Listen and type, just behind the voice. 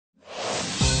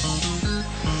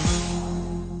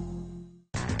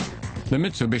The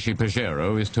Mitsubishi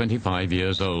Pajero is 25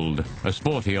 years old, a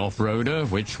sporty off-roader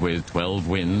which, with 12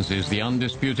 wins, is the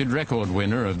undisputed record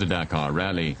winner of the Dakar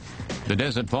Rally. The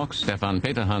Desert Fox, Stefan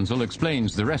Peterhansel,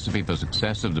 explains the recipe for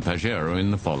success of the Pajero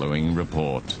in the following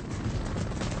report.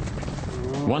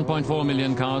 1.4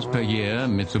 million cars per year,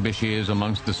 Mitsubishi is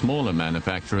amongst the smaller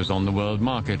manufacturers on the world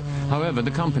market. However,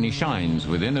 the company shines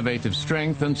with innovative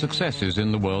strength and successes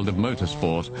in the world of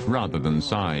motorsport rather than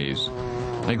size.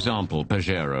 Example,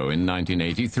 Pajero. In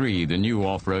 1983, the new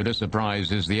off-roader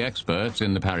surprises the experts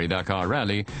in the Paris-Dakar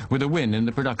Rally with a win in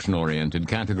the production-oriented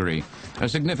category. A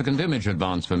significant image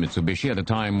advance for Mitsubishi at a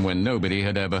time when nobody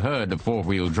had ever heard of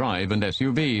four-wheel drive and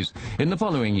SUVs. In the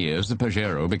following years, the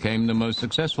Pajero became the most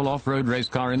successful off-road race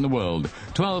car in the world.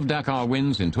 12 Dakar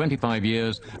wins in 25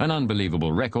 years, an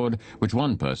unbelievable record, which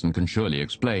one person can surely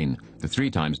explain. The 3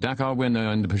 times Dakar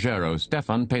winner in the Pajero,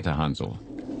 Stefan Peterhansel.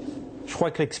 I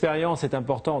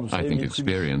think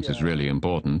experience is really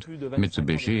important.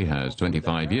 Mitsubishi has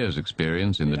 25 years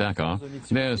experience in the Dakar.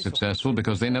 They're successful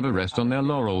because they never rest on their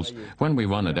laurels. When we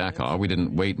won a Dakar, we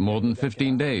didn't wait more than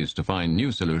 15 days to find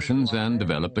new solutions and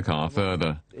develop the car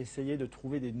further.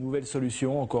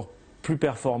 Plus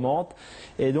performantes.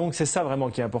 Et donc c'est ça vraiment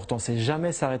qui est important, c'est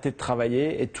jamais s'arrêter de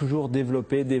travailler et toujours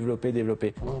développer, développer,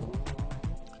 développer.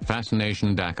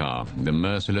 Fascination Dakar. The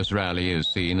merciless rally is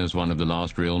seen as one of the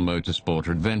last real motorsport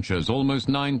adventures, almost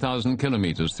 9,000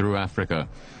 kilometers through Africa.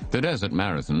 The Desert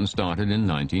Marathon started in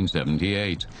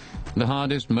 1978. The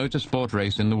hardest motorsport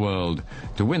race in the world.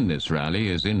 To win this rally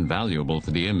is invaluable for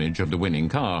the image of the winning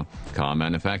car. Car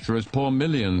manufacturers pour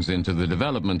millions into the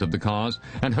development of the cars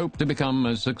and hope to become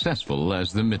as successful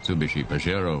as the Mitsubishi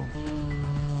Pajero.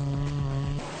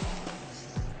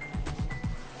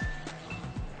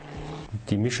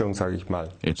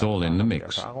 It's all in the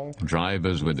mix.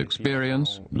 Drivers with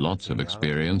experience, lots of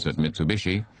experience at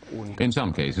Mitsubishi, in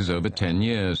some cases over 10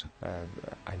 years.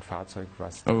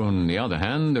 On the other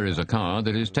hand, there is a car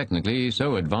that is technically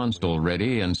so advanced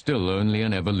already and still only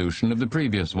an evolution of the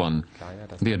previous one.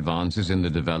 The advances in the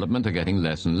development are getting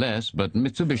less and less, but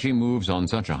Mitsubishi moves on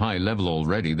such a high level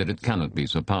already that it cannot be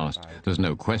surpassed. There's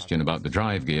no question about the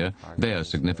drive gear. They are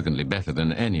significantly better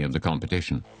than any of the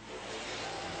competition.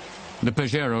 The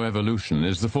Pajero Evolution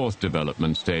is the 4th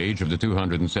development stage of the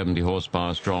 270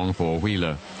 horsepower strong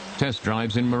four-wheeler. Test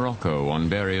drives in Morocco on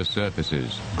various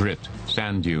surfaces, grit,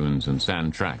 sand dunes and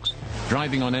sand tracks.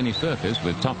 Driving on any surface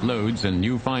with tough loads and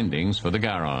new findings for the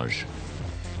garage.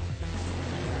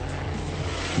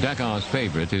 Dakar's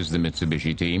favorite is the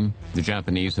Mitsubishi team. The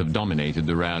Japanese have dominated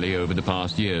the rally over the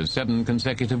past years. 7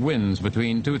 consecutive wins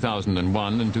between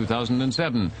 2001 and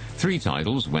 2007. 3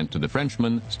 titles went to the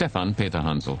Frenchman Stefan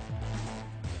Peterhansel.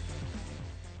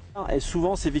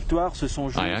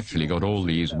 I actually got all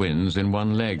these wins in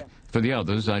one leg. For the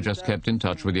others, I just kept in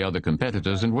touch with the other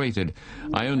competitors and waited.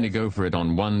 I only go for it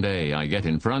on one day. I get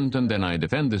in front and then I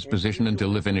defend this position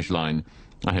until the finish line.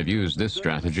 I have used this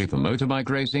strategy for motorbike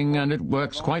racing and it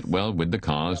works quite well with the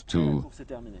cars too.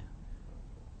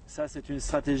 Ça, c'est une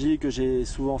stratégie que j'ai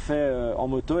souvent fait en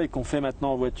moto et qu'on fait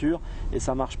maintenant en voiture et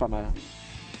ça marche pas mal.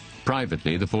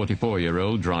 Privately, the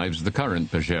 44-year-old drives the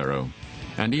current Pajero.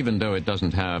 And even though it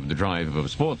doesn't have the drive of a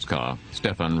sports car,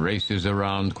 Stefan races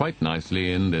around quite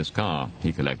nicely in this car.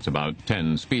 He collects about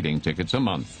 10 speeding tickets a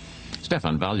month.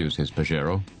 Stefan values his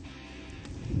Pajero.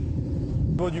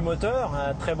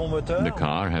 The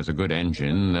car has a good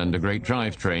engine and a great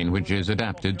drivetrain which is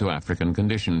adapted to African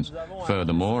conditions.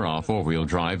 Furthermore, our four-wheel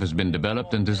drive has been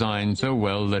developed and designed so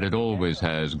well that it always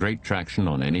has great traction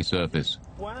on any surface.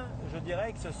 Je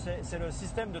dirais que c'est le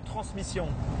système de transmission.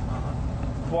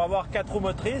 Pour avoir 4 roues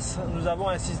motrices, nous avons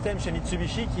un système chez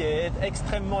Mitsubishi qui est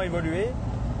extrêmement évolué,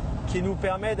 qui nous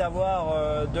permet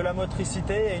d'avoir de la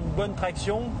motricité et une bonne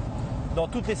traction dans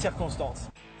toutes les circonstances.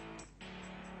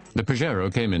 The Pajero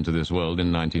came into this world in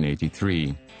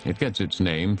 1983. It gets its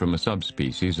name from a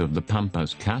subspecies of the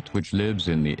pampas cat which lives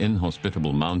in the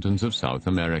inhospitable mountains of South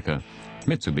America.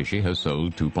 Mitsubishi has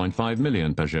sold 2.5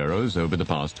 million Pajeros over the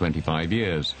past 25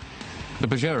 years. The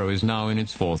Pajero is now in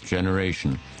its 4th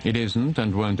generation. It isn't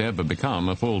and won't ever become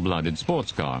a full-blooded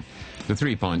sports car. The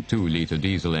 3.2-litre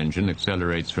diesel engine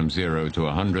accelerates from 0 to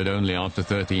 100 only after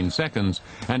 13 seconds,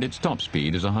 and its top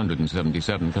speed is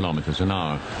 177 kilometers an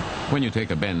hour. When you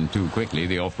take a bend too quickly,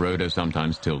 the off-roader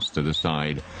sometimes tilts to the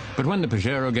side. But when the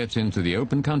Pajero gets into the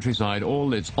open countryside,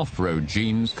 all its off-road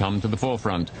genes come to the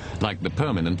forefront, like the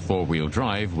permanent four-wheel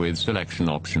drive with selection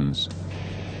options.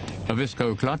 A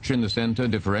Visco clutch in the center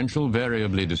differential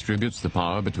variably distributes the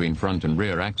power between front and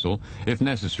rear axle. If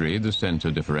necessary, the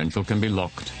center differential can be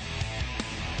locked.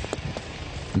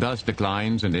 Thus,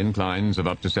 declines and inclines of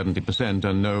up to 70%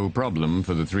 are no problem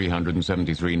for the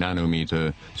 373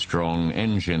 nanometer strong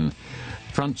engine.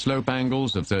 Front slope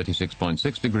angles of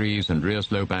 36.6 degrees and rear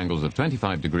slope angles of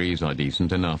 25 degrees are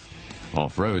decent enough.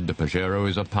 Off-road, the Pajero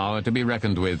is a power to be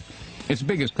reckoned with. Its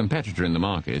biggest competitor in the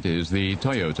market is the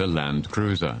Toyota Land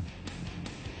Cruiser.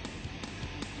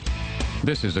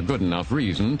 This is a good enough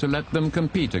reason to let them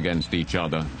compete against each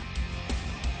other.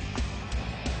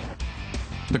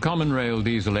 The common rail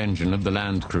diesel engine of the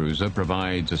Land Cruiser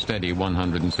provides a steady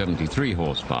 173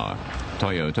 horsepower.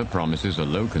 Toyota promises a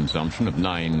low consumption of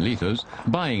 9 litres.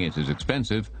 Buying it is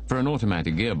expensive. For an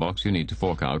automatic gearbox, you need to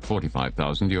fork out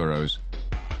 45,000 euros.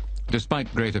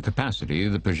 Despite greater capacity,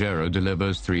 the Pajero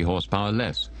delivers 3 horsepower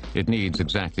less. It needs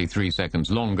exactly 3 seconds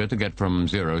longer to get from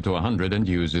 0 to 100 and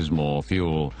uses more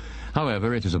fuel.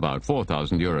 However, it is about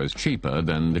 4,000 euros cheaper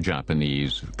than the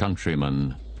Japanese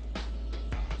Countryman.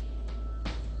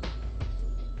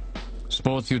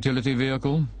 Sports utility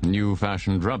vehicle,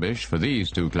 new-fashioned rubbish for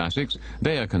these two classics.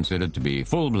 They are considered to be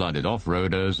full-blooded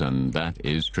off-roaders, and that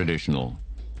is traditional.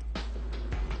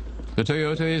 The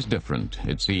Toyota is different.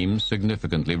 It seems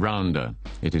significantly rounder.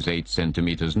 It is 8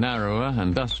 centimeters narrower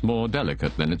and thus more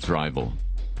delicate than its rival.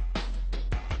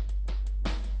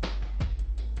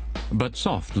 But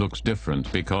soft looks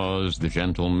different because the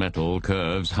gentle metal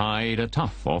curves hide a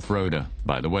tough off-roader.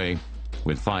 By the way,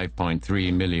 with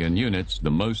 5.3 million units, the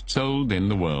most sold in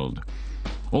the world.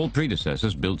 All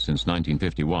predecessors built since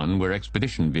 1951 were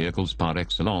expedition vehicles par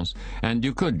excellence, and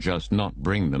you could just not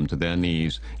bring them to their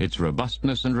knees. Its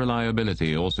robustness and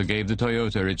reliability also gave the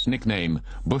Toyota its nickname,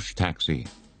 Bush Taxi.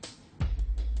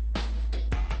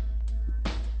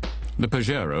 The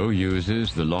Pajero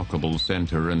uses the lockable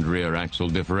center and rear axle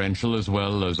differential as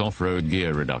well as off-road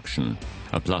gear reduction.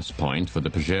 A plus point for the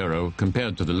Pajero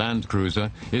compared to the Land Cruiser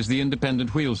is the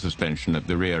independent wheel suspension at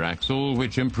the rear axle,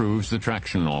 which improves the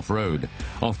traction off-road.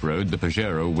 Off-road, the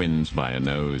Pajero wins by a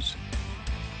nose.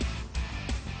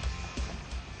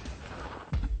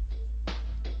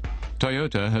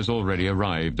 Toyota has already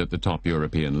arrived at the top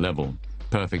European level.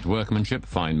 Perfect workmanship,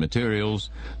 fine materials.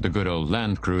 The good old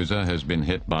Land Cruiser has been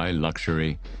hit by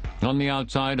luxury. On the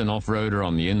outside, an off-roader,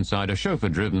 on the inside, a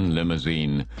chauffeur-driven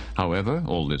limousine. However,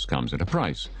 all this comes at a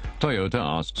price. Toyota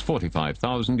asks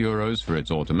 45,000 euros for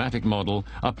its automatic model,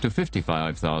 up to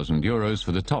 55,000 euros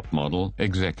for the top model,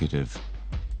 Executive.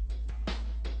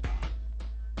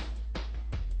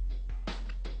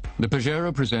 The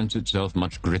Pajero presents itself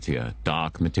much grittier.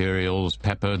 Dark materials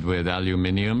peppered with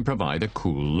aluminium provide a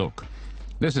cool look.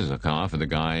 This is a car for the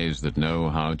guys that know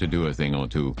how to do a thing or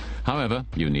two. However,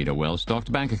 you need a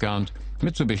well-stocked bank account.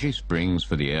 Mitsubishi springs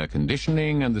for the air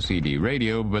conditioning and the CD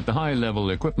radio, but the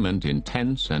high-level equipment in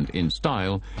tents and in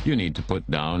style, you need to put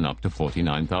down up to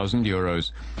 49,000 euros.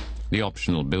 The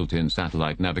optional built-in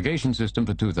satellite navigation system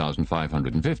for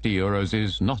 2,550 euros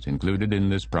is not included in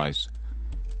this price.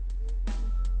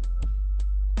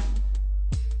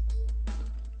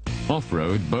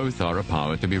 Off-road, both are a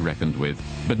power to be reckoned with.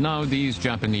 But now these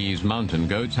Japanese mountain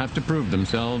goats have to prove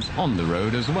themselves on the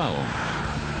road as well.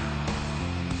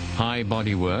 High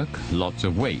bodywork, lots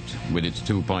of weight. With its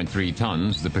 2.3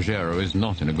 tons, the Pajero is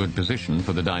not in a good position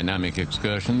for the dynamic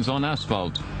excursions on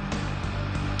asphalt.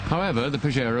 However, the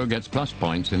Pajero gets plus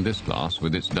points in this class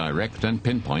with its direct and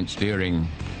pinpoint steering.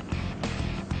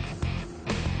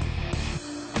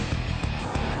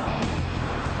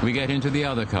 We get into the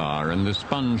other car, and the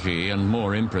spongy and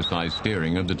more imprecise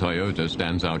steering of the Toyota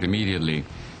stands out immediately.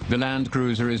 The Land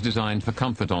Cruiser is designed for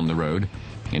comfort on the road.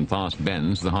 In fast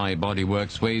bends, the high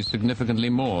bodywork sways significantly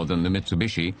more than the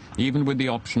Mitsubishi, even with the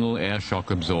optional air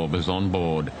shock absorbers on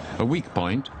board. A weak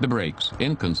point, the brakes,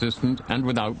 inconsistent and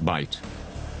without bite.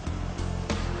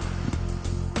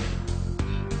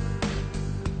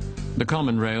 The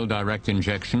common rail direct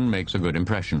injection makes a good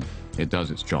impression. It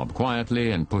does its job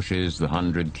quietly and pushes the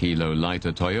 100-kilo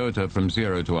lighter Toyota from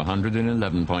 0 to 100 in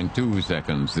 11.2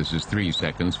 seconds. This is 3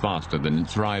 seconds faster than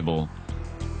its rival.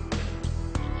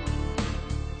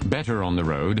 Better on the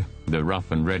road, the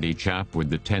rough and ready chap with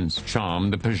the tense charm,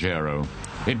 the Pajero.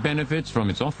 It benefits from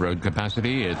its off-road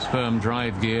capacity, its firm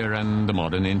drive gear and the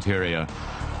modern interior.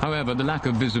 However, the lack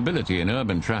of visibility in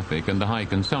urban traffic and the high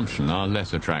consumption are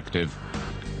less attractive.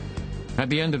 At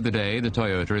the end of the day, the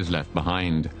Toyota is left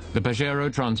behind. The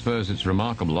Pajero transfers its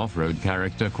remarkable off-road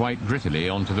character quite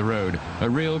grittily onto the road, a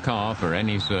real car for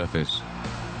any surface.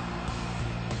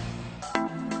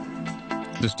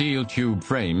 The steel tube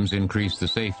frames increase the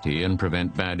safety and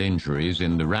prevent bad injuries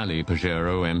in the Rally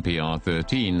Pajero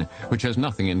MPR13, which has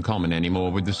nothing in common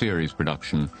anymore with the series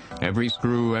production. Every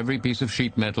screw, every piece of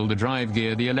sheet metal, the drive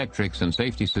gear, the electrics and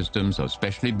safety systems are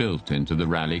specially built into the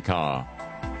Rally car.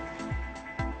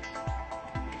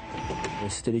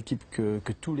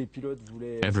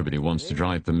 Everybody wants to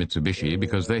drive for Mitsubishi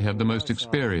because they have the most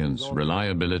experience,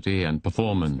 reliability and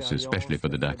performance, especially for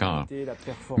the Dakar.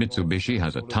 Mitsubishi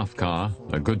has a tough car,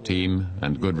 a good team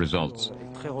and good results.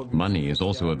 Money is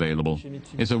also available.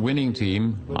 It's a winning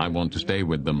team. I want to stay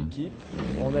with them.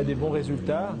 On a des bons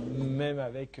résultats, même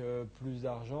avec plus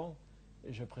d'argent.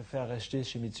 Je préfère rester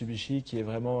chez Mitsubishi, qui est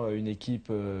vraiment une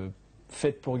équipe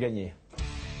faite pour gagner.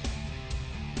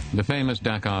 The famous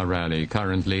Dakar Rally,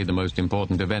 currently the most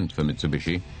important event for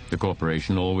Mitsubishi. The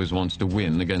corporation always wants to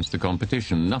win against the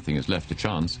competition. Nothing is left to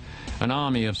chance. An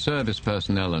army of service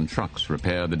personnel and trucks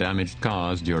repair the damaged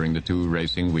cars during the 2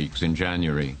 racing weeks in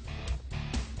January.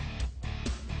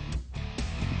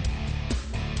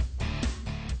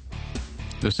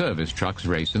 The service trucks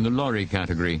race in the lorry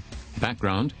category.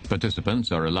 Background: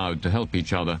 participants are allowed to help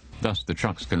each other. Thus the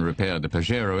trucks can repair the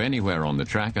Pajero anywhere on the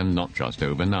track and not just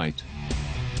overnight.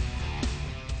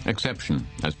 Exception: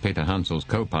 as Peter Hansel's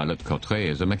co-pilot Cottret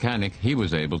is a mechanic, he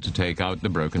was able to take out the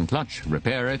broken clutch,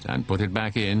 repair it and put it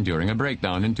back in during a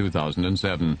breakdown in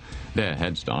 2007. Their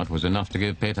head start was enough to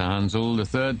give Peter Hansel the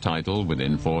 3rd title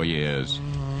within 4 years.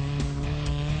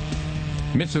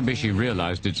 Mitsubishi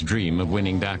realized its dream of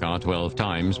winning Dakar 12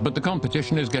 times, but the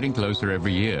competition is getting closer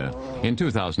every year. In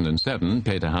 2007,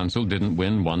 Peter Hansel didn't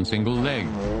win one single leg,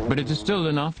 but it is still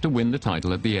enough to win the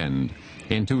title at the end.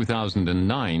 In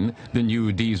 2009, the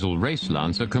new diesel race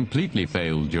Lancer completely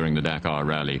failed during the Dakar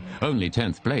Rally. Only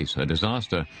 10th place, a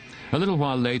disaster. A little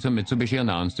while later, Mitsubishi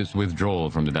announced its withdrawal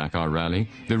from the Dakar Rally.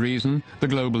 The reason? The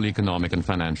global economic and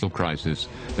financial crisis.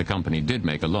 The company did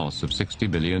make a loss of 60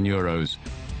 billion euros.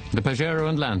 The Pajero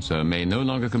and Lancer may no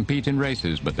longer compete in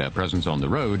races, but their presence on the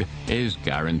road is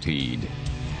guaranteed.